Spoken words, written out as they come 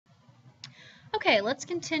Okay, let's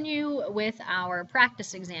continue with our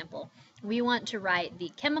practice example. We want to write the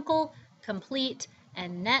chemical, complete,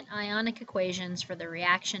 and net ionic equations for the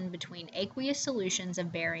reaction between aqueous solutions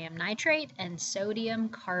of barium nitrate and sodium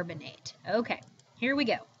carbonate. Okay, here we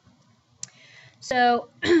go. So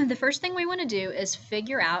the first thing we want to do is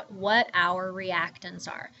figure out what our reactants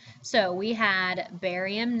are. So we had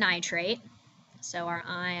barium nitrate, so our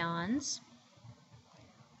ions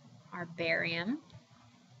are barium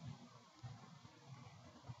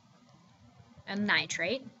and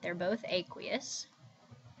nitrate. They're both aqueous.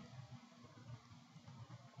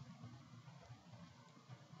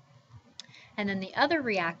 And then the other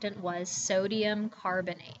reactant was sodium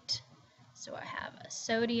carbonate. So I have a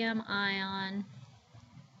sodium ion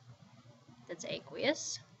that's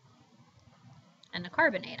aqueous and a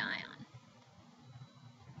carbonate ion.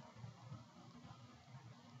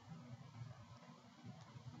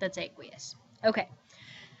 That's aqueous. Okay.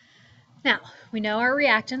 Now, we know our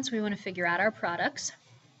reactants. We want to figure out our products.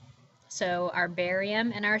 So our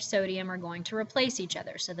barium and our sodium are going to replace each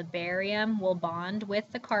other. So the barium will bond with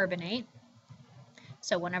the carbonate.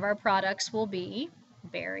 So one of our products will be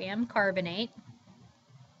barium carbonate.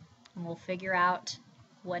 And we'll figure out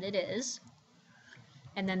what it is.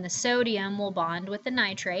 And then the sodium will bond with the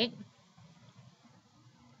nitrate.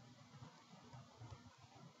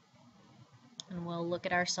 And we'll look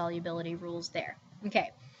at our solubility rules there. Okay,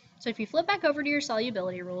 so if you flip back over to your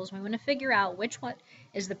solubility rules, we want to figure out which one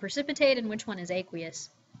is the precipitate and which one is aqueous.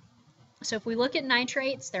 So if we look at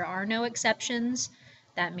nitrates, there are no exceptions.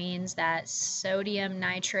 That means that sodium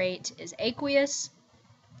nitrate is aqueous.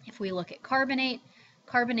 If we look at carbonate,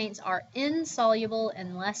 carbonates are insoluble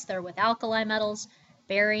unless they're with alkali metals.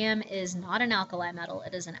 Barium is not an alkali metal,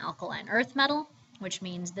 it is an alkaline earth metal, which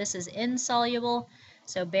means this is insoluble.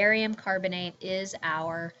 So barium carbonate is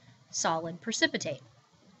our solid precipitate.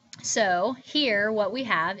 So here what we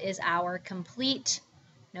have is our complete,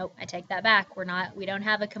 nope, I take that back. We don't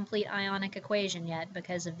have a complete ionic equation yet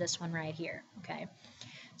because of this one right here, okay?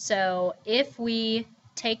 So if we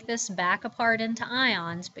take this back apart into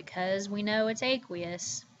ions, because we know it's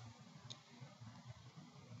aqueous,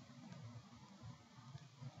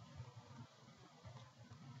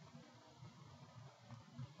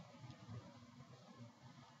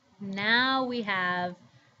 now we have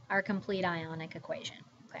our complete ionic equation,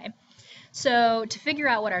 okay? So to figure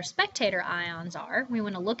out what our spectator ions are, we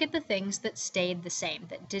want to look at the things that stayed the same,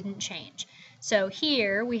 that didn't change. So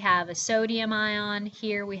here we have a sodium ion,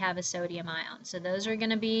 here we have a sodium ion. So those are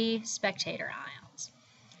going to be spectator ions.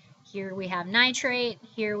 Here we have nitrate,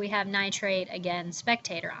 here we have nitrate, again,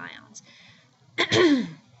 spectator ions.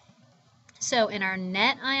 So in our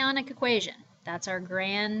net ionic equation, that's our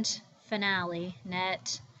grand finale,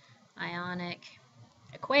 net ionic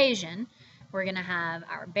equation, we're going to have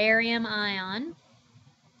our barium ion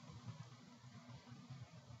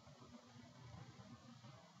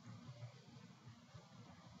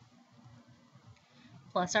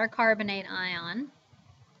plus our carbonate ion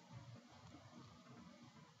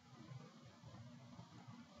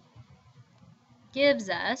gives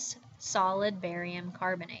us solid barium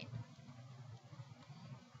carbonate.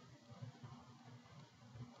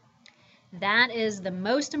 That is the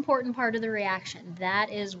most important part of the reaction. That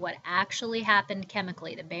is what actually happened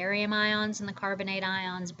chemically. The barium ions and the carbonate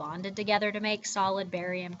ions bonded together to make solid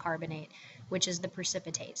barium carbonate, which is the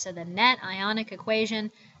precipitate. So the net ionic equation,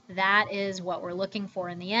 that is what we're looking for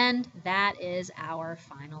in the end. That is our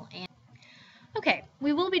final answer. Okay,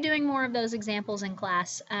 we will be doing more of those examples in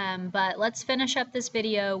class, but let's finish up this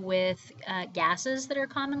video with gases that are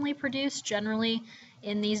commonly produced. Generally,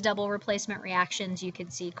 in these double replacement reactions, you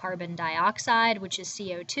could see carbon dioxide, which is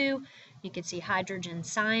CO2. You could see hydrogen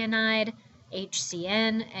cyanide,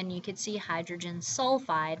 HCN, and you could see hydrogen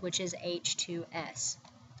sulfide, which is H2S.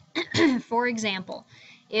 For example,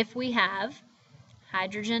 if we have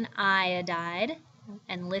hydrogen iodide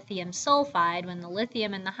and lithium sulfide, when the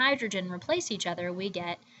lithium and the hydrogen replace each other, we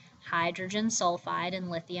get hydrogen sulfide and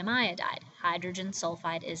lithium iodide. Hydrogen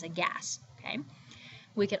sulfide is a gas, okay?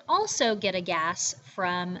 We could also get a gas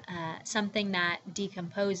from something that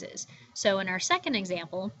decomposes. So in our second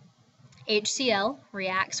example, HCl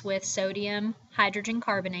reacts with sodium hydrogen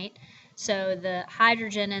carbonate. So the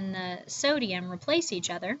hydrogen and the sodium replace each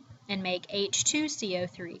other and make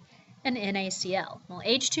H2CO3 and NaCl. Well,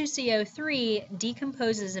 H2CO3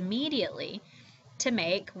 decomposes immediately to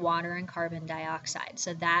make water and carbon dioxide.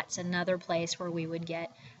 So that's another place where we would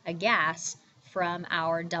get a gas from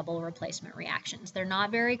our double replacement reactions. They're not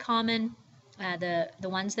very common. The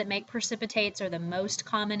ones that make precipitates are the most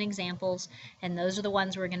common examples, and those are the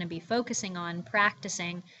ones we're going to be focusing on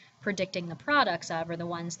practicing predicting the products of are the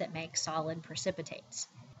ones that make solid precipitates.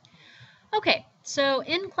 Okay, so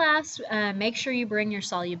in class, make sure you bring your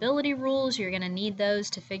solubility rules. You're going to need those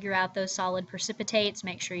to figure out those solid precipitates.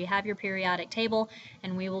 Make sure you have your periodic table,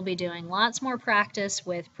 and we will be doing lots more practice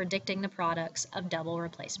with predicting the products of double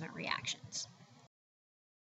replacement reactions.